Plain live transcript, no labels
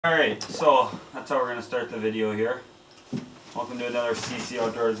Alright, so that's how we're going to start the video here. Welcome to another CC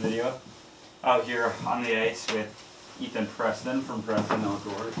Outdoors video. Out here on the ice with Ethan Preston from Preston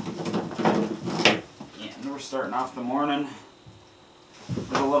Outdoors. And we're starting off the morning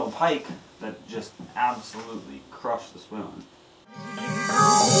with a little pike that just absolutely crushed the spoon.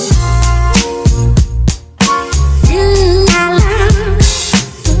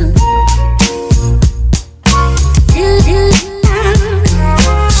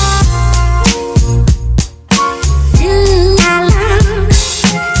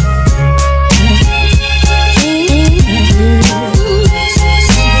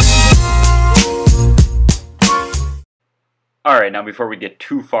 Alright, now before we get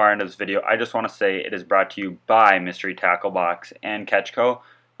too far into this video, I just want to say it is brought to you by Mystery Tackle Box and Catch Co.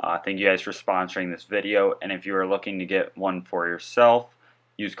 Thank you guys for sponsoring this video, and if you are looking to get one for yourself,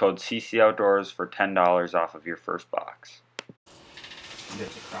 use code ccoutdoors for $10 off of your first box. Get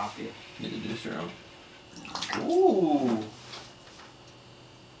the crappie. Get the deucer out. Ooh!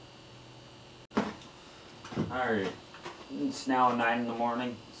 Alright, it's now 9 in the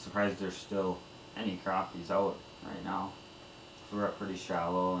morning. Surprised there's still any crappies out right now. We're up pretty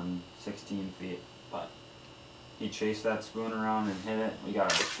shallow and 16 feet, but he chased that spoon around and hit it. We got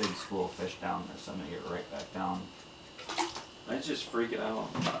a big school of fish down there, so I'm gonna get right back down. Let's just freak it out.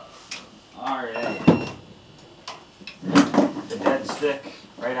 Alright. The dead stick,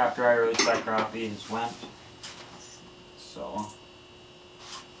 right after I released that crappie, just went. So,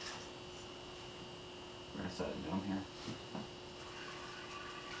 we're gonna set it down here.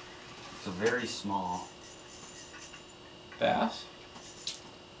 It's a very small bass?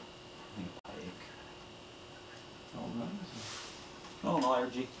 I think pike. Oh, nice. Oh, no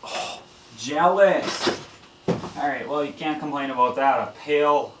allergy. Oh, jealous! Alright, well, you can't complain about that. A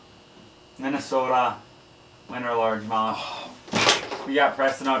pale Minnesota winter largemouth. We got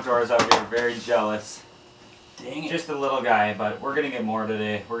Preston Outdoors out here, very jealous. Dang it. Just a little guy, but we're going to get more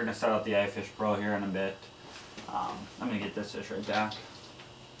today. We're going to start out the iFish Pro here in a bit. I'm going to get this fish right back.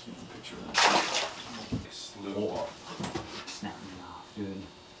 Take a picture of that. Oh. Snap me off, dude.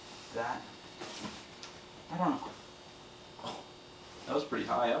 That, I don't know. That was pretty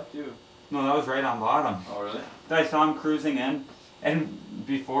high up, too. No, that was right on bottom. Oh, really? I saw him cruising in, and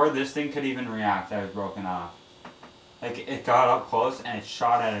before this thing could even react, I was broken off. Like, it got up close, and it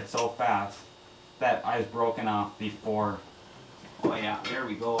shot at it so fast that I was broken off before. Oh yeah, there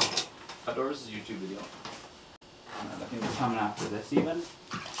we go. Outdoors is a YouTube video. I think we're coming after this even.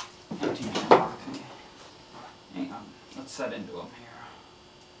 MTB box. Hang on, let's set into them here.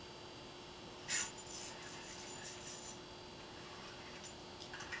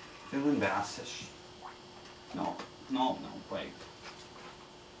 Feeling bassish. No, Pike.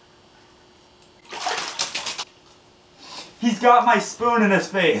 He's got my spoon in his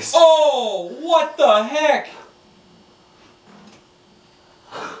face. Oh, what the heck?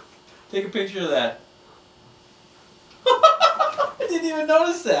 Take a picture of that. I didn't even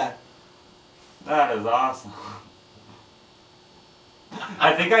notice that. That is awesome.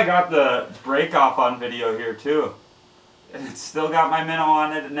 I think I got the break off on video here too. It's still got my minnow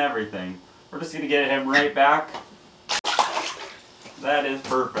on it and everything. We're just going to get him right back. That is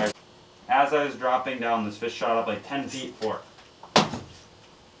perfect. As I was dropping down, this fish shot up like 10 feet for it.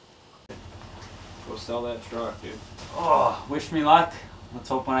 Go sell that truck, dude. Oh, wish me luck. Let's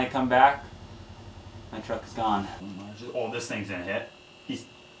hope when I come back, my truck is gone. Oh, this thing's going to hit.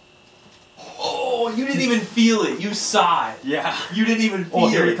 Oh, you didn't even feel it. You saw it. Yeah. You didn't even feel it. Oh,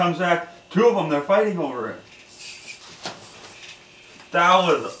 here he comes back. Two of them, they're fighting over it. That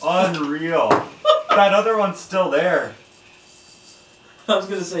was unreal. That other one's still there. I was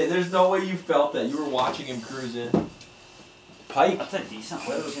going to say, there's no way you felt that. You were watching him cruise in. Pike. That's a decent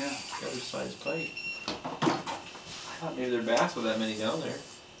one. Yeah. Other size pike. I thought maybe they're bass with that many down there.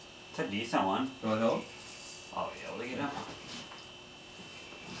 It's a decent one. You want help? Oh yeah, look at him.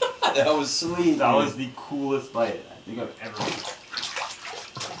 That was sweet. That was the coolest bite I think I've ever made.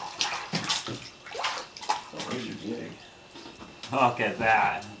 Those are big. Look at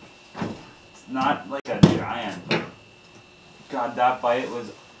that. It's not like a giant, but God, that bite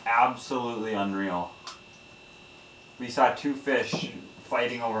was absolutely unreal. We saw two fish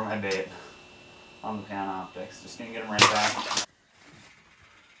fighting over my bait on the Panoptics. Just gonna get them right back.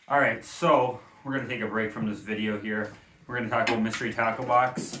 Alright, so we're gonna take a break from this video here. We're gonna talk about Mystery Tackle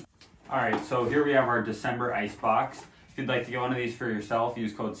Box. Alright, so here we have our December ice box. If you'd like to get one of these for yourself,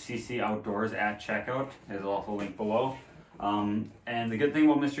 use code ccoutdoors at checkout. There's also a link below. And the good thing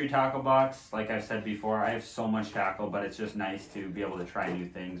about Mystery Tackle Box, like I've said before, I have so much tackle, but it's just nice to be able to try new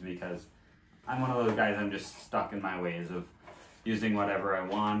things because I'm one of those guys, I'm just stuck in my ways of using whatever I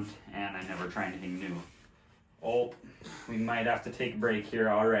want, and I never try anything new. Oh, we might have to take a break here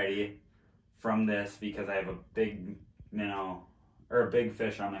already from this because I have a big minnow, or a big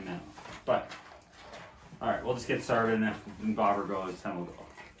fish on my minnow. But, alright, we'll just get started, and if bobber goes, then we'll go.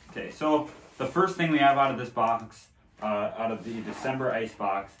 Okay, so the first thing we have out of this box, out of the December ice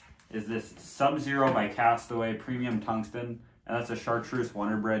box, is this Sub-Zero by Castaway Premium Tungsten, and that's a chartreuse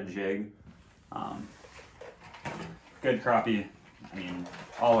Wonder Bread jig. Good crappie, I mean,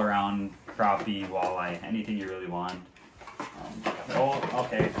 all around crappie, walleye, anything you really want. Oh,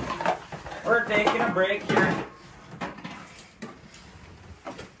 okay. We're taking a break here.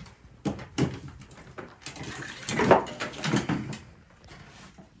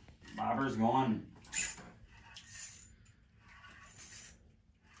 Bobber's going.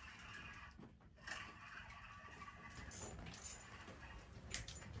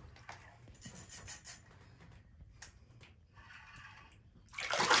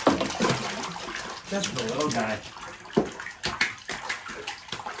 Just the little guy.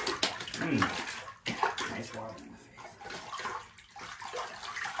 Nice water in the face.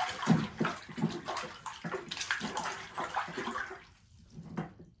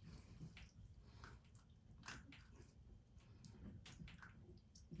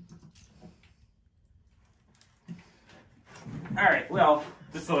 Alright, well,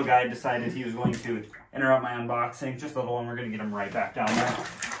 this little guy decided he was going to interrupt my unboxing. Just a little one, we're going to get him right back down there.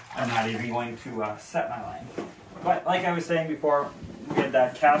 I'm not even going to set my line. But like I was saying before, we had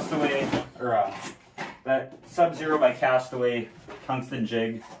that Castaway, or that Sub-Zero by Castaway tungsten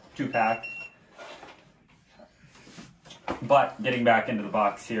jig 2-pack. But getting back into the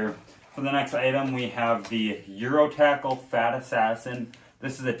box here, for the next item we have the Euro Tackle Fat Assassin.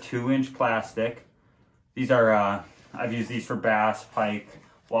 This is a 2-inch plastic. These are, I've used these for bass, pike,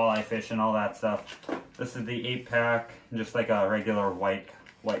 walleye fish, and all that stuff. This is the 8-pack, just like a regular white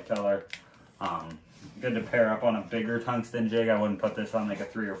color. Good to pair up on a bigger tungsten jig. I wouldn't put this on like a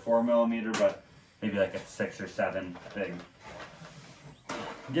 3 or 4 millimeter, but maybe like a 6 or 7 big.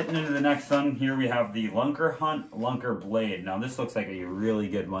 Getting into the next one, here we have the Lunker Hunt Lunker Blade. Now this looks like a really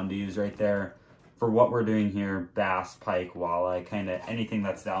good one to use right there for what we're doing here. Bass, pike, walleye, kind of anything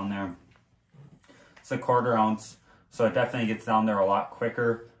that's down there. It's a 1/4 ounce, so it definitely gets down there a lot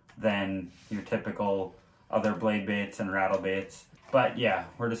quicker than your typical other blade baits and rattle baits. But yeah,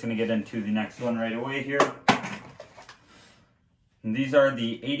 we're just going to get into the next one right away here. And these are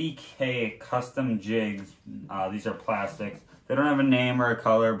the 80K custom jigs. These are plastics. They don't have a name or a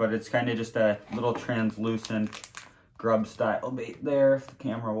color, but it's kind of just a little translucent grub style bait there, if the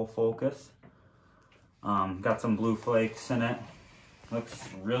camera will focus. Got some blue flakes in it. Looks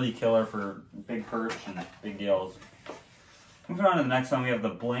really killer for big perch and big gills. Moving on to the next one, we have the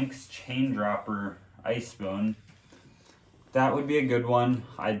Blinks Chain Dropper Ice Spoon. That would be a good one.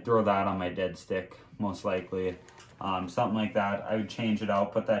 I'd throw that on my dead stick, most likely. Something like that. I would change it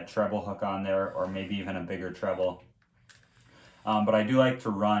out, put that treble hook on there, or maybe even a bigger treble. But I do like to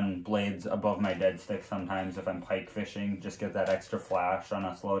run blades above my dead stick sometimes if I'm pike fishing, just get that extra flash on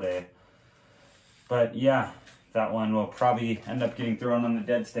a slow day. But yeah, that one will probably end up getting thrown on the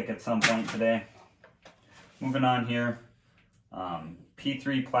dead stick at some point today. Moving on here.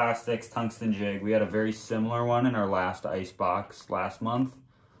 P3 Plastics tungsten jig. We had a very similar one in our last ice box last month.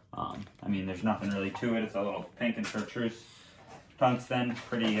 I mean, there's nothing really to it. It's a little pink and chartreuse tungsten.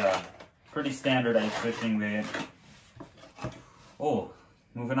 Pretty standard ice fishing bait. Oh,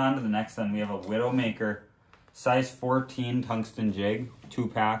 moving on to the next one, we have a Widowmaker size 14 tungsten jig,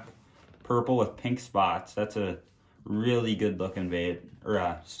 2-pack, purple with pink spots. That's a really good looking bait,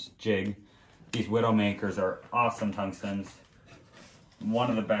 or jig. These Widowmakers are awesome tungstens.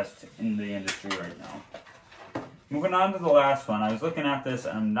 One of the best in the industry right now. Moving on to the last one. I was looking at this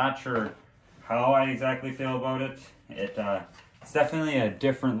and I'm not sure how I exactly feel about it. It's definitely a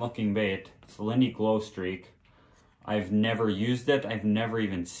different looking bait. It's the Lindy Glow Streak. I've never used it. I've never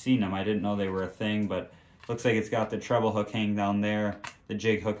even seen them. I didn't know they were a thing, but looks like it's got the treble hook hanging down there, the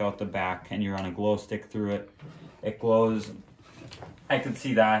jig hook out the back, and you run a glow stick through it. It glows. I could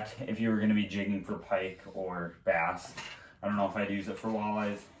see that if you were going to be jigging for pike or bass. I don't know if I'd use it for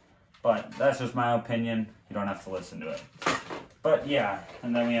walleyes, but that's just my opinion. You don't have to listen to it. But yeah,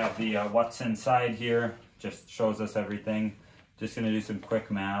 and then we have the what's inside here. Just shows us everything. Just gonna do some quick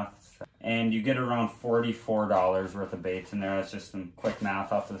math. And you get around $44 worth of baits in there. That's just some quick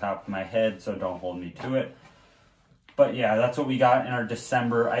math off the top of my head, so don't hold me to it. But yeah, that's what we got in our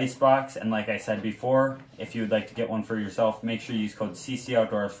December ice box. And like I said before, if you would like to get one for yourself, make sure you use code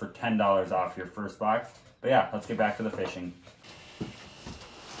ccoutdoors for $10 off your first box. But yeah, let's get back to the fishing.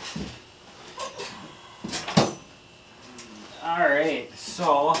 Alright,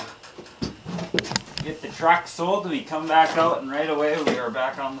 so get the truck sold, we come back out and right away we are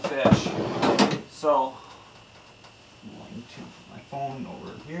back on the fish. So I'm going to put my phone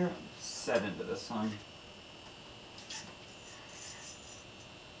over here and set into the sun.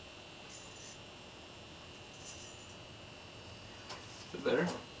 Is it better?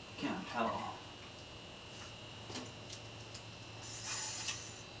 Can't tell.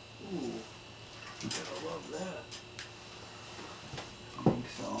 Ooh, you gotta love that. I think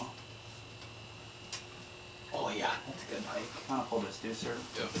so. Oh yeah, that's a good Pike. I'm gonna pull this deucer.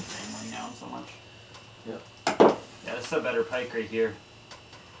 Yep. Rambling down so much. Yep. Yeah, this is a better pike right here.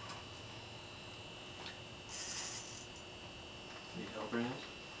 Need help, Brandon?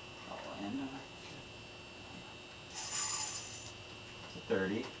 Oh, and it's a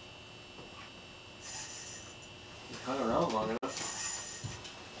 30. He hung around long enough.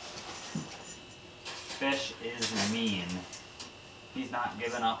 Fish is mean. He's not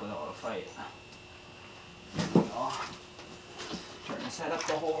giving up without a fight. There we go. Trying to set up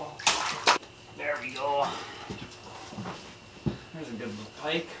the hole. There we go. There's a good little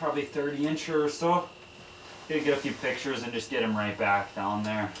pike, probably 30-incher or so. Gonna get a few pictures and just get him right back down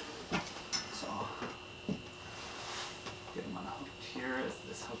there. So, get him on a hook here.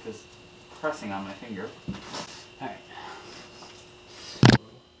 This hook is pressing on my finger. Alright.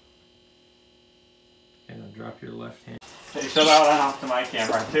 And drop your left hand. Hey, show that one off to my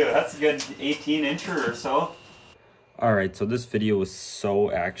camera too. That's a good 18-incher or so. Alright, so this video was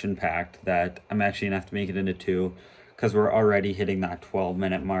so action-packed that I'm actually going to have to make it into 2 because we're already hitting that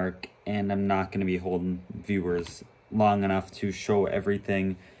 12-minute mark and I'm not going to be holding viewers long enough to show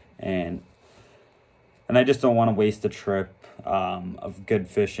everything, and I just don't want to waste a trip of good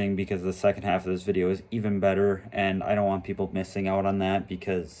fishing because the second half of this video is even better, and I don't want people missing out on that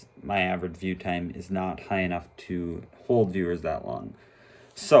because my average view time is not high enough to hold viewers that long.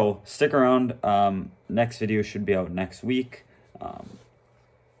 So stick around. Next video should be out next week.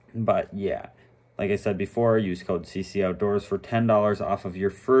 But yeah, like I said before, use code ccoutdoors for $10 off of your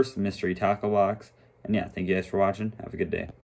first mystery tackle box. And yeah, thank you guys for watching. Have a good day.